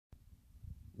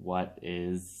What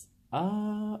is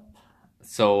up?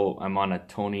 So I'm on a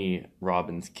Tony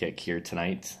Robbins kick here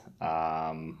tonight,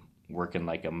 working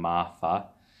like a mafa,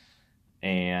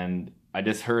 and I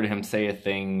just heard him say a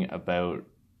thing about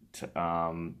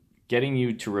getting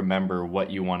you to remember what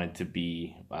you wanted to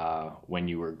be when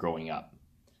you were growing up,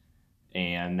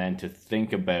 and then to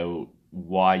think about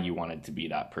why you wanted to be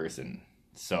that person.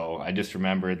 So I just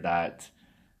remembered that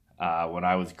when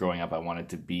I was growing up, I wanted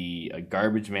to be a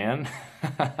garbage man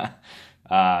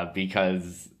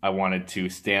because I wanted to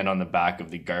stand on the back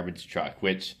of the garbage truck,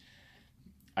 which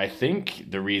I think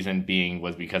the reason being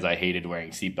was because I hated wearing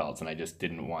seatbelts and I just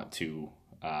didn't want to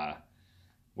uh,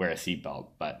 wear a seatbelt.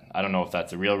 But I don't know if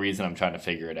that's a real reason. I'm trying to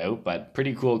figure it out. But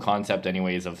pretty cool concept,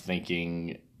 anyways, of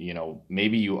thinking,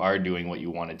 maybe you are doing what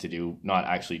you wanted to do, not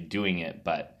actually doing it,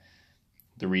 but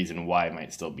the reason why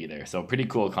might still be there. So pretty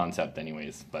cool concept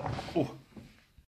anyways. But